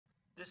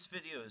This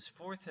video is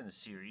fourth in a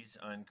series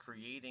on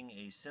creating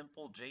a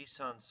simple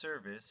JSON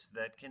service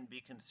that can be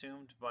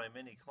consumed by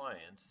many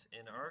clients.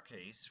 In our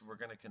case, we're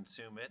going to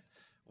consume it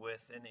with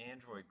an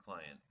Android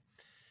client.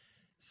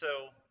 So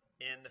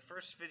in the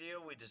first video,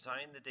 we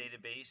designed the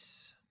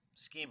database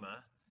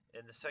schema.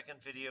 In the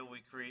second video,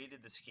 we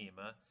created the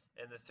schema.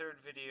 In the third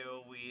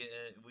video,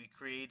 we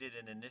created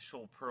an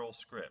initial Perl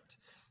script.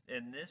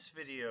 In this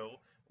video,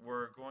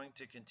 we're going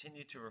to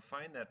continue to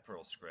refine that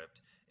Perl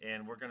script,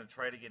 and we're going to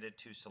try to get it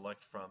to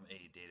select from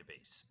a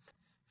database.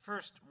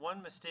 First,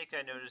 one mistake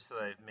I noticed that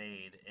I've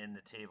made in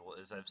the table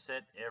is I've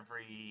set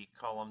every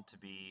column to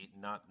be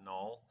not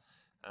null.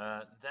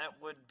 That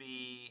would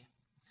be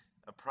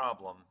a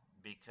problem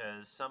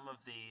because some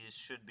of these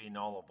should be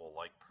nullable,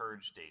 like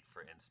purge date,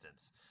 for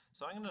instance.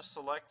 So I'm going to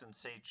select and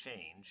say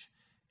change,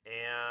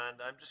 and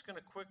I'm just going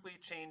to quickly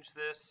change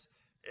this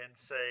and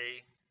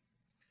say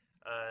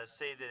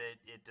that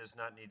it does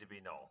not need to be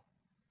null.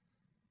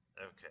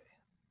 Okay.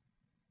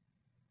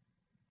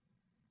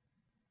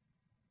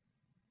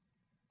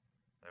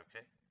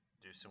 Okay,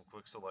 do some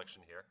quick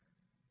selection here.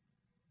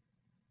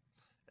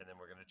 And then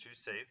we're going to choose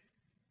save.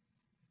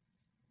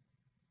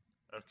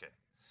 Okay.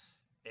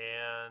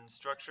 And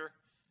structure,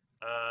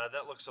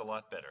 that looks a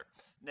lot better.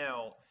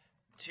 Now,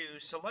 to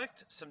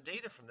select some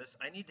data from this,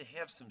 I need to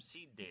have some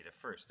seed data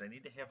first. I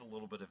need to have a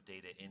little bit of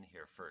data in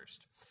here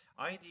first.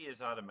 ID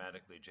is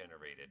automatically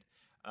generated.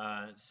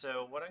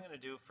 So what I'm going to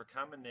do for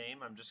common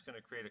name, I'm just going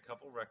to create a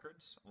couple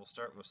records. We'll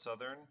start with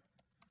Southern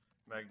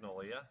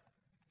Magnolia.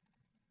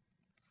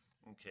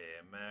 Okay,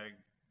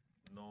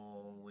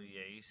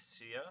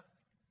 Magnoliacea.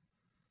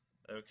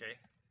 Okay,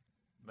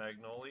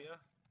 Magnolia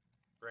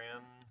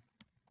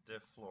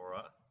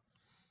grandiflora.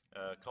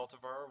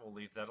 Cultivar, we'll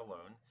leave that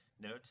alone.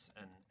 Notes,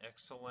 an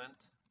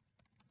excellent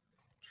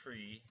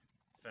tree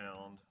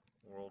found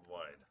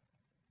worldwide.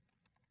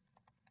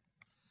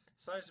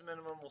 Size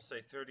minimum, we'll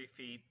say 30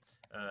 feet.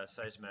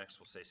 Size max,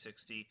 we'll say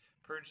 60.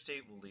 Purge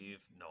date, we'll leave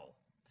null.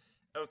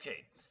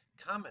 Okay,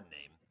 common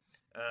name.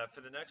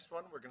 For the next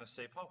one, we're going to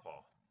say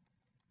pawpaw.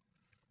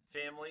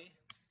 Family,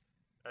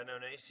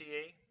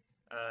 Anonaceae.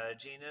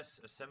 Genus,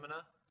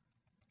 Asimina.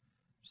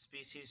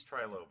 Species,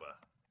 Triloba.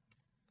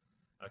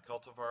 A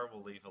cultivar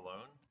we'll leave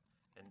alone.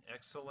 An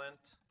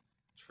excellent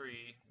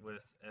tree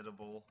with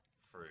edible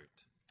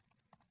fruit.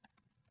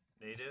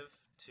 Native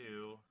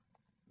to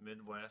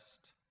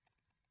Midwest,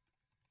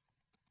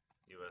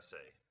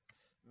 USA.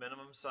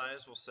 Minimum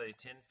size we'll say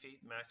 10 feet,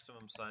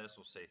 maximum size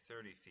we'll say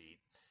 30 feet,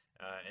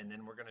 and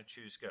then we're going to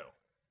choose go.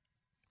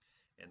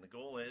 And the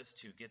goal is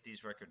to get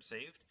these records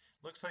saved.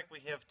 Looks like we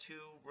have 2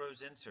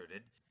 rows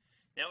inserted.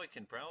 Now we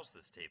can browse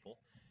this table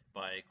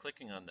by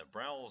clicking on the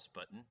Browse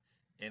button,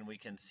 and we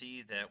can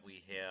see that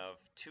we have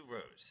 2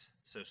 rows.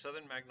 So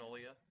Southern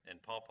Magnolia and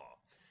Pawpaw.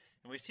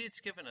 And we see it's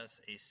given us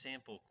a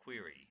sample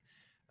query.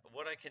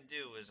 What I can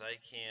do is I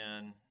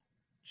can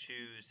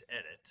choose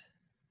Edit,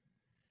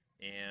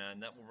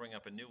 and that will bring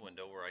up a new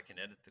window where I can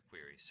edit the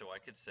query. So I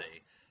could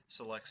say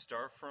select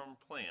star from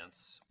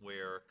plants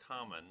where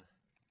common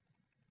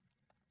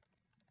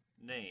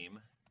name,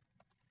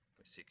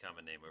 we see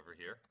common name over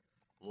here,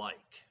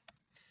 like.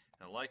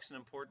 Now like's an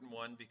important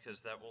one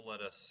because that will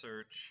let us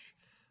search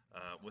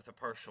with a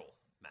partial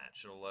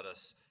match. It'll let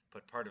us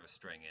put part of a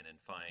string in and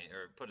find,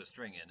 or put a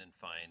string in and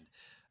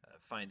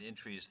find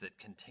entries that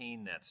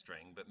contain that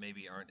string but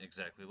maybe aren't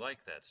exactly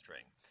like that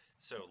string.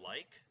 So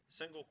like,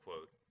 single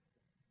quote,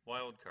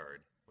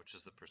 wildcard, which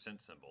is the %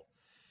 symbol.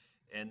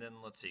 And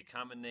then let's see,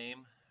 common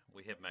name,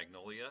 we have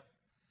Magnolia.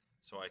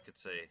 So I could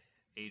say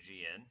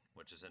AGN,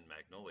 which is in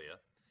Magnolia,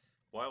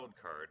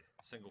 wildcard,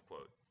 single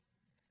quote.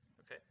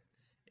 Okay,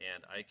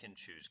 and I can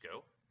choose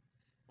go.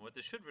 And what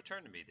this should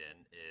return to me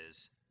then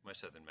is my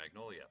Southern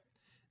Magnolia.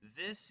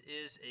 This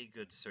is a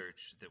good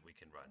search that we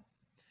can run.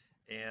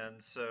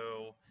 And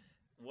so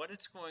what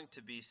it's going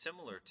to be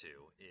similar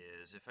to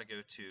is if I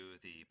go to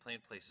the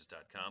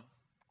plantplaces.com,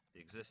 the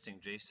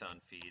existing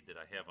JSON feed that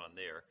I have on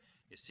there,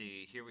 you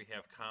see here we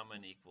have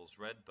common equals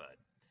redbud.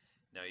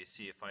 Now you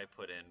see if I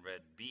put in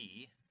red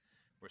B,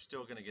 we're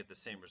still going to get the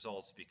same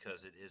results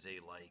because it is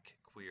a like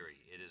query.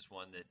 It is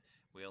one that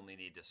we only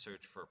need to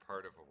search for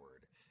part of a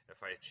word.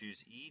 If I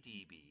choose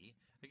EDB,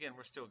 again,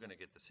 we're still going to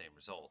get the same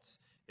results.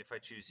 If I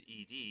choose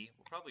ED,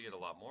 we'll probably get a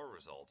lot more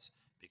results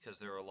because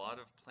there are a lot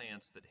of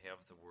plants that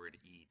have the word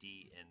ED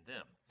in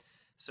them.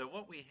 So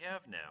what we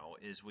have now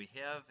is we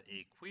have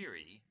a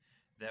query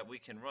that we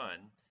can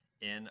run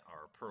in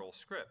our Perl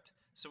script.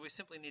 So we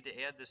simply need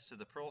to add this to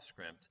the Perl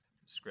script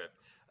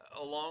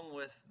along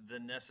with the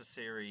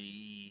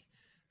necessary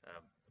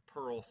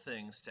Perl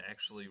things to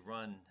actually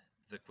run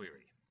the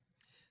query.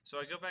 So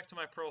I go back to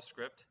my Perl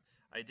script.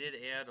 I did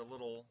add a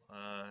little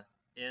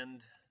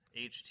end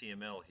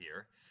HTML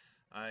here.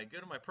 I go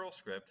to my Perl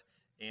script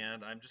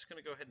and I'm just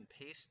going to go ahead and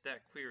paste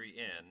that query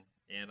in,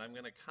 and I'm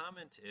going to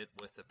comment it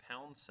with the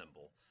pound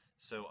symbol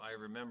so I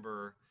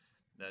remember,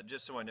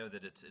 just so I know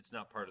that it's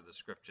not part of the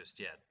script just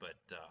yet, but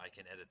I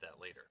can edit that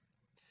later.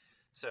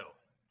 So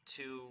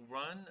to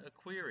run a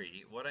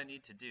query, what I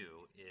need to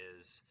do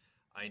is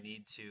I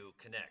need to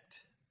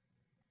connect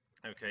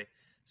Okay,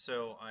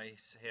 so I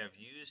have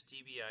used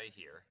DBI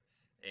here,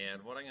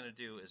 and what I'm going to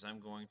do is I'm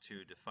going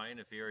to define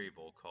a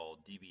variable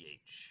called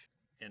DBH.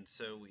 And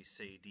so we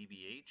say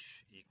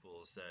DBH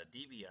equals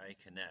DBI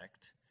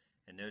connect,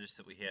 and notice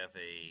that we have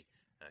a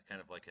kind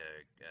of like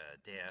a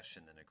dash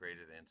and then a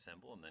greater than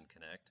symbol and then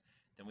connect.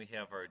 Then we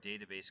have our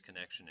database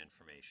connection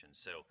information.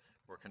 So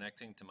we're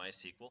connecting to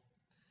MySQL.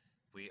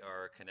 We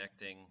are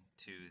connecting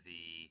to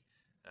the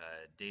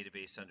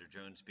database under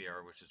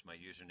JonesBR, which is my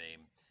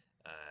username,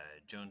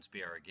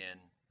 JonesBR again,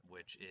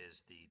 which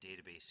is the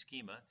database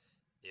schema.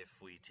 If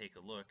we take a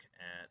look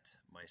at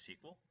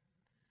MySQL,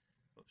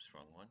 whoops,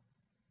 wrong one.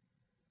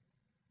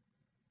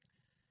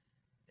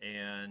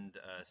 And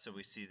so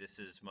we see this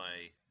is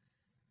my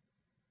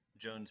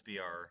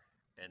JonesBR,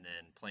 and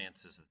then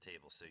plants is the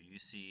table. So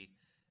UC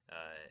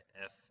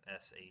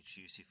FSH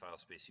UC file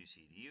space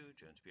UCEDU,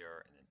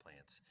 JonesBR, and then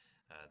plants.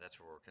 That's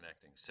where we're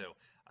connecting. So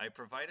I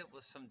provide it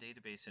with some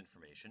database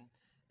information,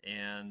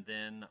 and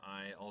then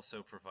I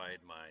also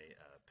provide my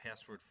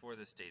password for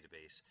this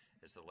database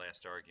as the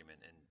last argument,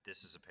 and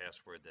this is a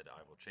password that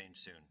I will change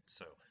soon.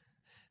 So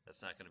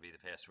that's not going to be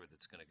the password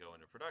that's going to go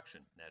into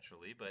production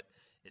naturally, but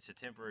it's a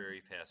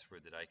temporary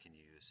password that I can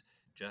use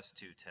just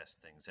to test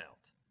things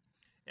out.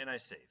 And I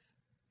save.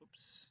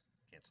 Oops,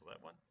 cancel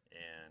that one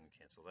and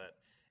cancel that,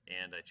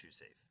 and I choose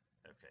save.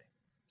 Okay,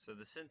 so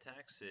the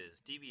syntax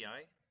is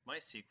DBI,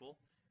 MySQL,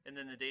 and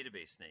then the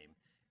database name.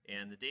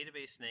 And the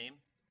database name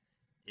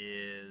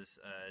is,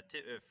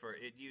 for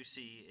it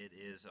UC, it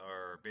is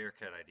our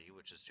Bearcat ID,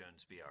 which is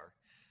JonesBR.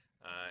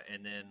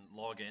 And then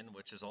login,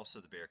 which is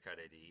also the Bearcat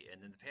ID,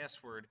 and then the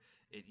password.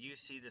 You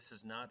see, this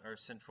is not our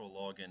central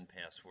login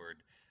password.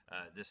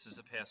 This is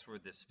a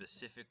password that's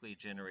specifically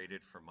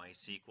generated for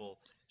MySQL.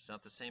 It's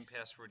not the same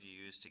password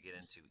you use to get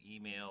into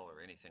email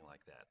or anything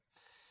like that.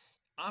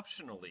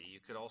 Optionally, you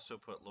could also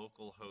put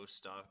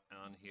localhost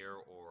on here,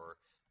 or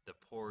the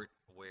port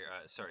where,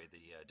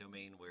 the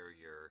domain where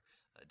your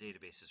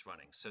database is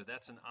running. So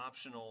that's an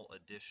optional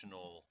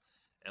additional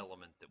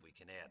element that we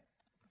can add.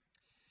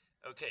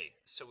 Okay,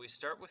 so we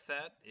start with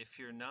that. If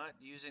you're not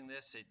using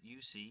this at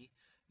UC,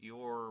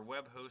 your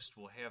web host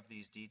will have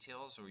these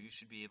details, or you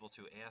should be able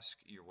to ask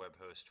your web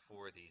host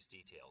for these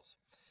details.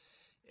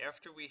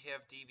 After we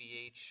have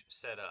DBH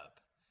set up,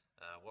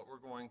 what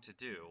we're going to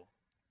do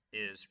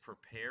is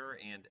prepare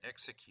and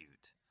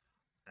execute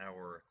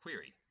our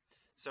query.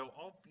 So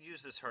I'll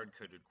use this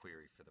hard-coded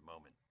query for the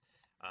moment.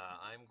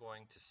 I'm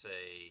going to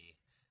say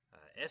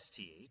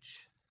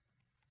STH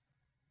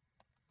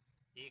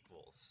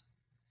equals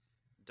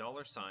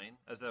 $,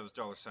 as that was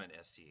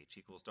 $STH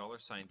equals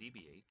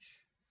 $DBH,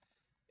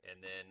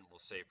 and then we'll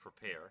say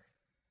prepare.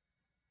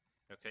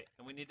 Okay,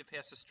 and we need to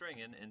pass a string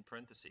in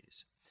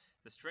parentheses.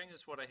 The string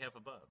is what I have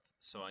above,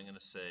 so I'm going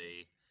to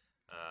say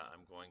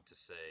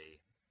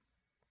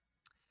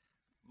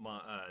my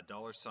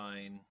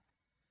 $,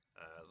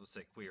 let's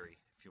say query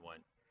if you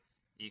want,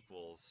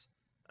 equals,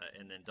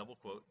 and then double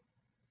quote,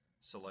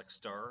 select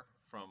star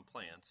from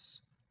plants,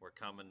 or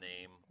common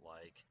name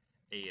like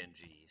ANG,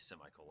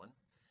 semicolon.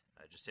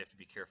 I just have to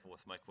be careful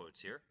with my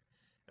quotes here.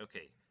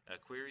 Okay,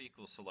 query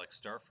equals select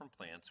star from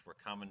plants, where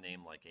common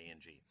name like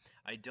ANG.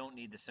 I don't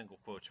need the single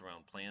quotes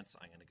around plants.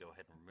 I'm going to go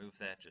ahead and remove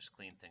that, just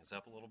clean things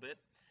up a little bit.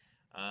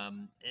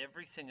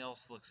 Everything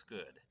else looks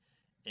good.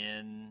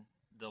 In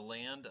the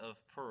land of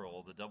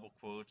Perl, the double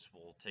quotes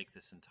will take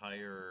this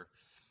entire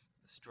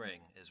string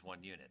as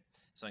one unit.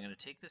 So I'm going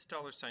to take this $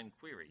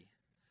 query,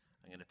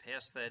 I'm going to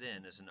pass that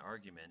in as an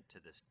argument to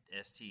this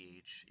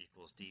STH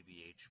equals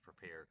DBH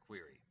prepare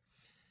query.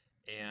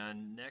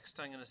 And next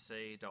I'm going to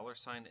say $STH,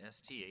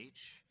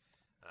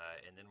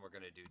 and then we're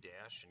going to do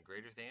dash and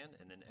greater than,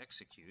 and then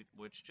execute,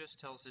 which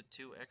just tells it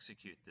to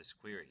execute this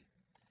query.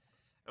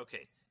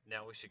 Okay,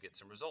 now we should get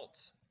some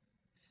results.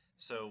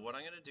 So what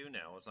I'm going to do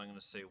now is I'm going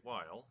to say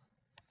while,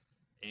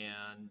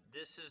 and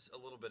this is a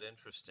little bit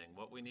interesting.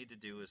 What we need to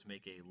do is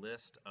make a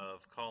list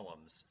of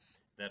columns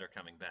that are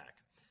coming back.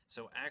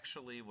 So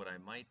actually what I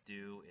might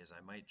do is I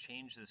might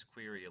change this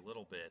query a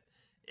little bit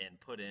and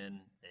put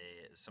in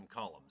some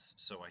columns,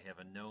 so I have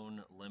a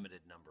known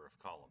limited number of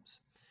columns.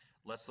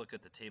 Let's look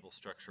at the table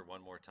structure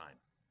one more time.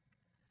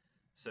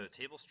 So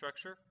table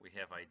structure, we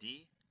have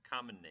ID,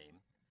 common name,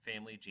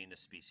 family,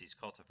 genus, species,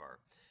 cultivar.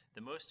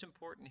 The most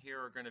important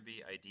here are going to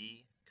be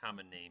ID,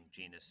 common name,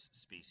 genus,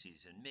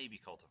 species, and maybe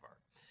cultivar.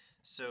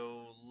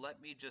 So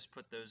let me just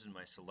put those in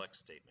my select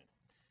statement.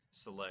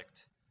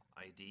 Select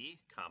ID,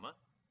 comma,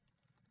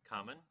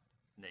 common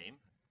name,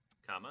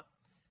 comma,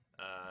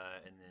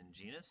 and then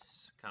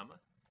genus, comma,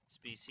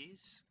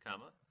 species,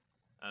 comma,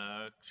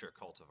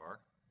 cultivar.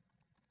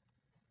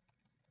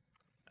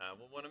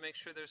 We'll want to make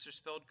sure those are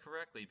spelled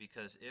correctly,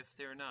 because if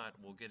they're not,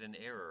 we'll get an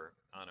error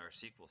on our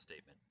SQL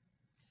statement.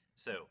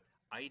 So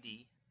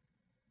ID,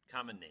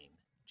 common name,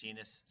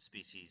 genus,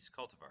 species,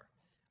 cultivar.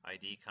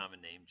 ID,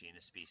 common name,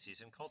 genus,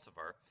 species, and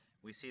cultivar.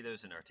 We see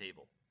those in our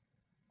table.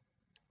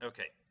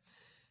 Okay.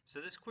 So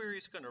this query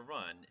is going to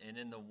run, and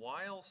in the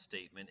while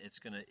statement, it's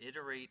going to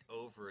iterate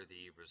over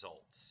the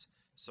results.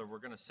 So we're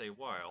going to say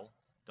while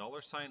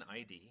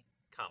 $ID,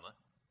 comma,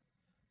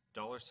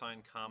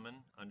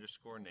 $common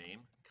underscore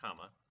name,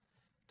 comma,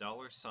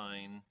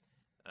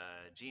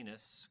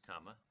 $genus,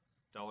 comma,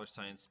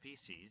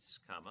 $species,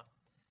 comma,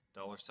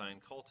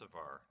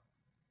 $cultivar.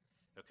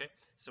 Okay,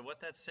 so what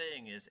that's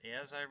saying is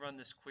as I run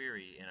this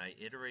query and I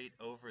iterate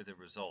over the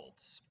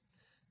results,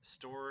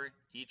 store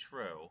each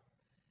row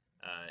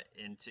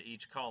into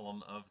each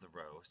column of the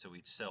row, so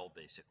each cell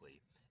basically,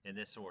 in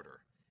this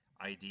order.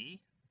 ID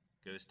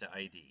goes to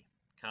ID,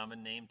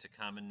 common name to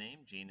common name,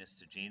 genus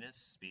to genus,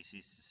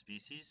 species to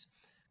species,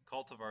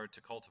 cultivar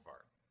to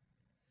cultivar.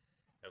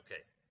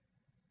 Okay.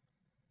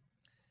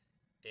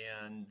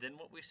 And then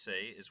what we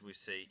say is we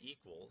say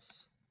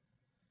equals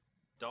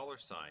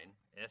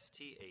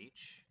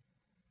 $STH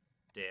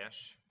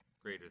dash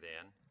greater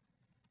than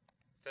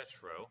fetch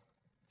row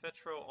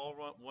all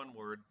one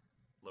word,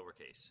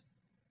 lowercase.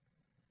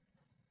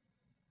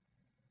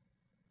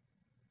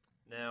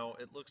 Now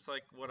it looks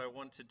like what I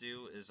want to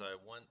do is I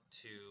want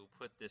to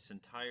put this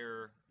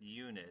entire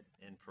unit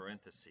in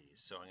parentheses.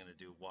 So I'm going to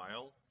do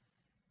while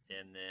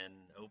and then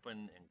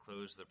open and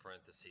close the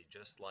parenthesis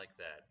just like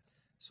that.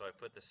 So I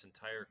put this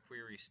entire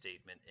query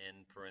statement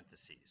in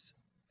parentheses.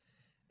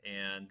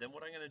 And then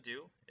what I'm going to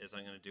do is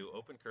I'm going to do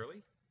open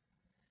curly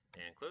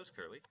and close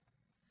curly.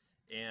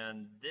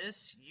 And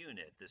this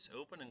unit, this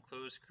open and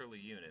close curly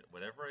unit,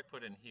 whatever I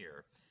put in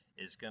here,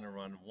 is going to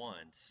run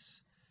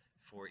once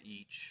for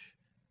each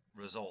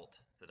result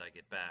that I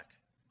get back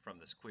from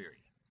this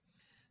query.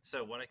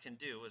 So what I can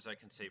do is I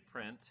can say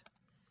print,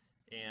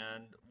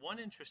 and one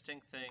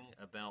interesting thing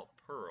about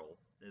Perl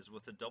is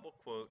with a double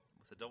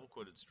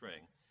quoted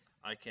string,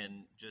 I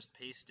can just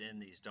paste in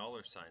these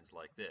dollar signs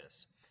like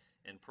this,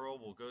 and Perl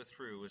will go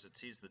through as it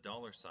sees the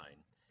dollar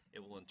sign,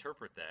 it will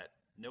interpret that,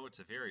 know it's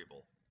a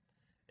variable,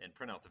 and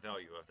print out the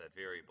value of that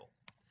variable.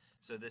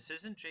 So this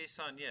isn't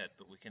JSON yet,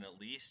 but we can at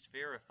least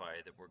verify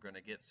that we're going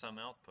to get some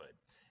output.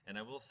 And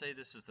I will say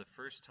this is the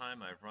first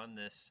time I've run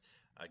this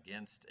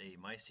against a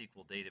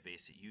MySQL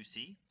database at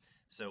UC,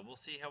 so we'll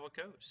see how it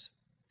goes.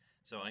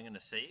 So I'm going to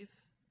save,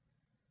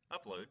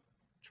 upload,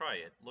 try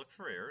it, look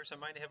for errors. I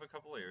might have a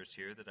couple errors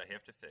here that I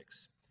have to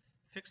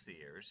fix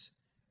the errors,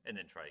 and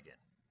then try again.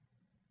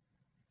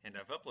 And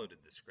I've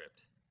uploaded the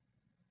script.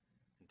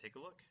 And take a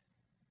look.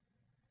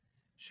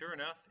 Sure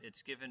enough,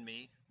 it's given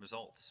me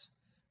results.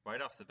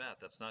 Right off the bat,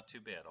 that's not too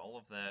bad. All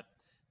of that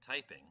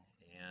typing,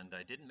 and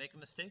I didn't make a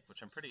mistake,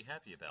 which I'm pretty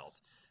happy about.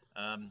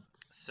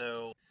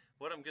 So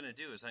what I'm going to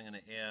do is I'm going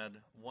to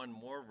add one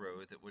more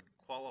row that would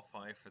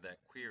qualify for that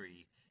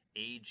query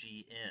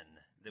AGN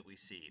that we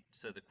see.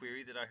 So the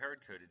query that I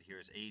hard-coded here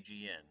is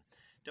AGN.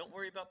 Don't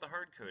worry about the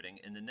hard coding.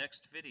 In the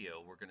next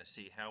video, we're going to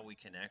see how we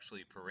can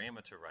actually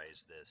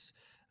parameterize this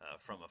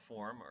from a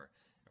form or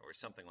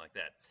something like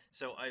that.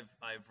 So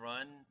I've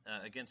run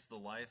against the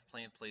live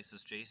Plant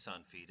Places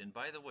JSON feed, and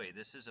by the way,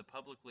 this is a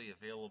publicly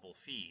available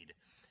feed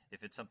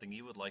if it's something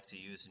you would like to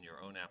use in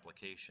your own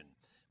application.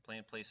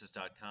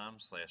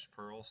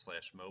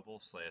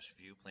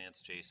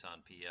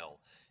 plantplaces.com/perl/mobile/viewplantsjsonpl.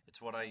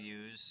 It's what I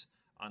use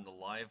on the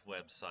live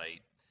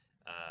website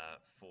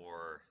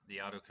for the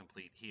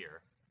autocomplete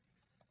here.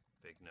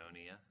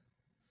 Bignonia.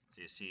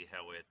 So you see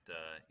how it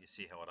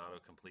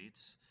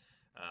auto-completes.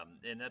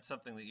 And that's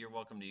something that you're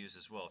welcome to use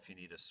as well if you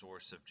need a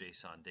source of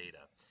JSON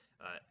data.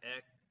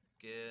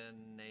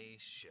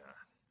 Echinacea.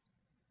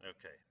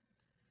 Okay.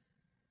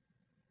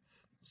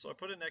 So I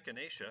put in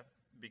Echinacea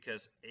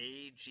because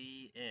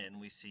AGN,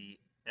 we see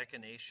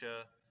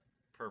Echinacea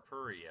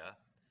purpurea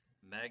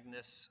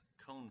Magnus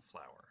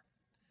coneflower.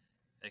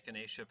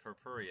 Echinacea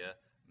purpurea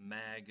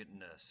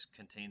Magnus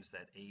contains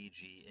that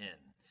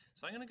AGN.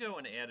 So I'm going to go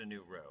and add a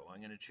new row.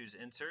 I'm going to choose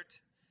Insert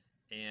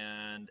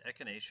and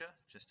Echinacea,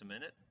 just a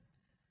minute.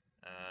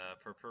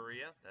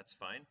 Purpurea, that's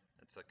fine.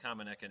 That's a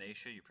common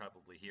echinacea you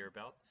probably hear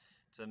about.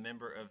 It's a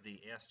member of the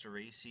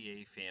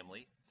Asteraceae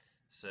family.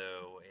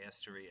 So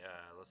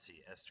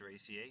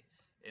Asteraceae,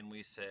 and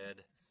we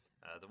said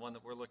the one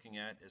that we're looking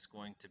at is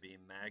going to be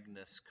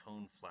Magnus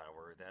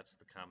coneflower. That's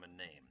the common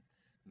name,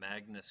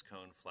 Magnus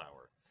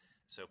coneflower.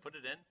 So put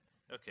it in.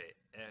 Okay,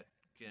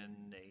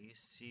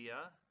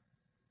 Echinacea,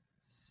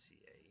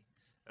 CA.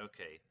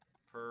 Okay,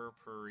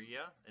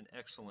 purpurea, an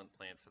excellent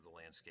plant for the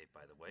landscape,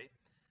 by the way.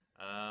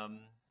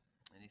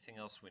 Anything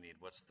else we need?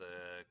 What's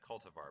the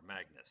cultivar?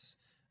 Magnus.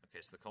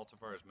 Okay, so the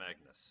cultivar is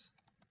Magnus.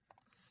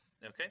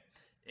 Okay,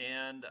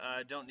 and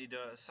I don't need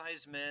to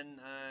size min.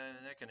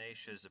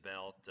 Echinacea is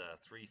about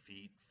 3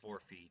 feet, 4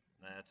 feet.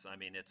 That's, I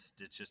mean, it's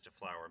just a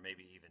flower.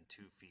 Maybe even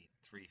 2 feet,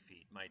 3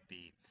 feet might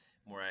be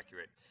more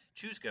accurate.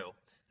 Choose Go.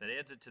 That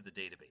adds it to the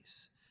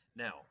database.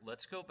 Now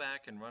let's go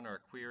back and run our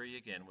query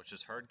again, which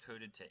is hard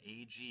coded to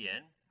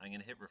AGN. I'm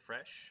going to hit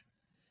refresh,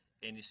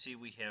 and you see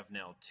we have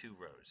now 2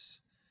 rows.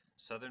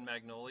 Southern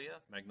Magnolia,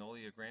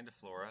 Magnolia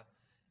grandiflora,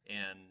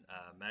 and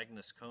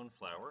Magnus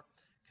coneflower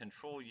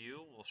Control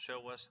U will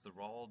show us the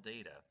raw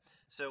data.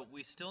 So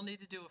we still need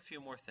to do a few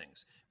more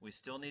things. We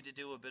still need to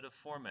do a bit of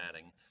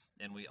formatting,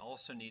 and we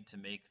also need to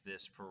make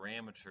this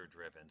parameter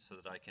driven so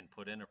that I can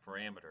put in a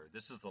parameter.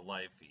 This is the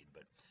live feed,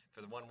 but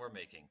for the one we're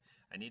making,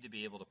 I need to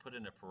be able to put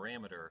in a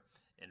parameter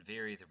and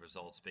vary the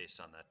results based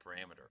on that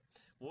parameter.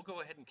 We'll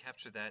go ahead and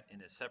capture that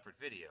in a separate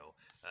video.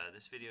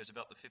 This video is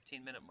about the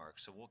 15-minute mark,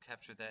 so we'll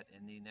capture that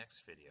in the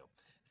next video.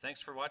 Thanks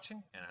for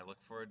watching, and I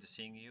look forward to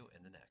seeing you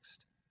in the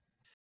next.